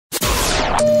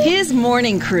His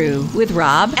morning crew with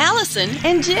Rob, Allison,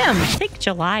 and Jim. I think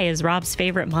July is Rob's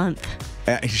favorite month.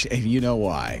 You know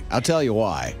why? I'll tell you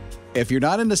why. If you're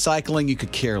not into cycling, you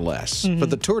could care less. But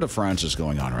the Tour de France is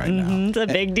going on right now. It's a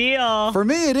big deal. For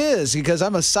me, it is, because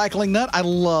I'm a cycling nut. I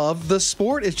love the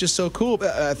sport. It's just so cool.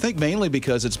 I think mainly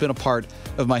because it's been a part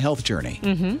of my health journey.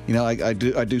 You know, I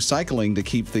do cycling to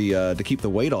keep the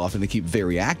weight off and to keep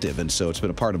very active, and so it's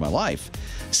been a part of my life.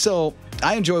 So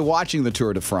I enjoy watching the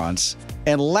Tour de France.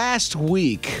 And last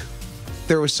week,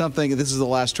 there was something. This is the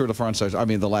last Tour de France.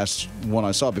 The last one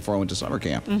I saw before I went to summer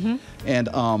camp.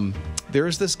 And there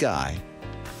is this guy.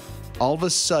 All of a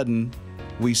sudden,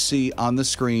 we see on the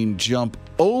screen jump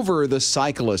over the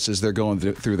cyclists as they're going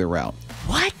through their route.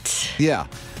 What? Yeah,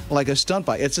 like a stunt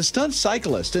bike. It's a stunt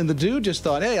cyclist, and the dude just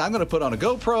thought, "Hey, I'm going to put on a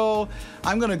GoPro.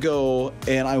 I'm going to go,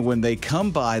 and when they come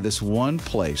by this one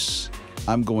place,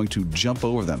 I'm going to jump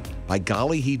over them." By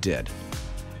golly, he did.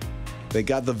 They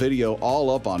got the video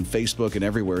all up on Facebook and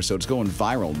everywhere, so it's going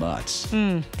viral nuts.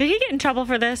 Did he get in trouble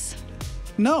for this?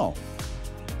 No.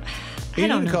 He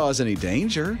didn't know. cause any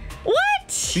danger.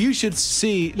 What? You should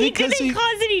see. He didn't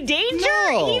cause any danger?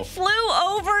 No. He flew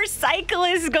over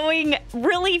cyclists going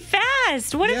really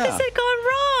fast. What if this had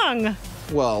gone wrong?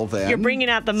 Well, then. You're bringing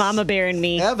out the mama bear in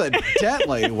me.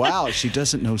 Evidently. Wow, she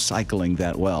doesn't know cycling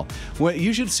that well. Well,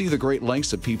 you should see the great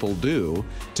lengths that people do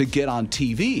to get on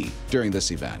TV during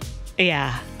this event.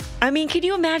 Yeah. I mean, can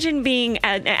you imagine being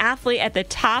an athlete at the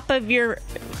top of your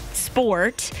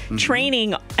sport,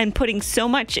 training and putting so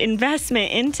much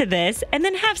investment into this, and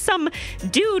then have some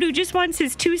dude who just wants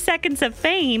his 2 seconds of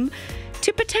fame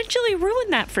to potentially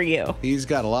ruin that for you? He's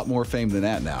got a lot more fame than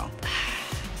that now.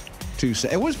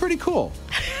 It was pretty cool.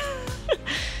 I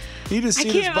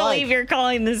can't believe you're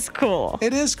calling this cool.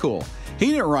 It is cool.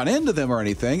 He didn't run into them or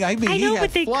anything. I mean, I know, he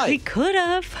had but flight. he could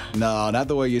have. No, not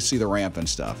the way you see the ramp and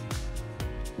stuff.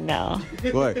 No.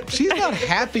 Boy, she's not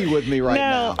happy with me right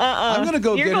now. I'm going to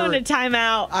go You're get her. going to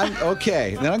timeout.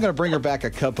 Okay. Then I'm going to bring her back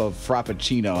a cup of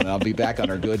Frappuccino, and I'll be back on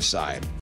her good side.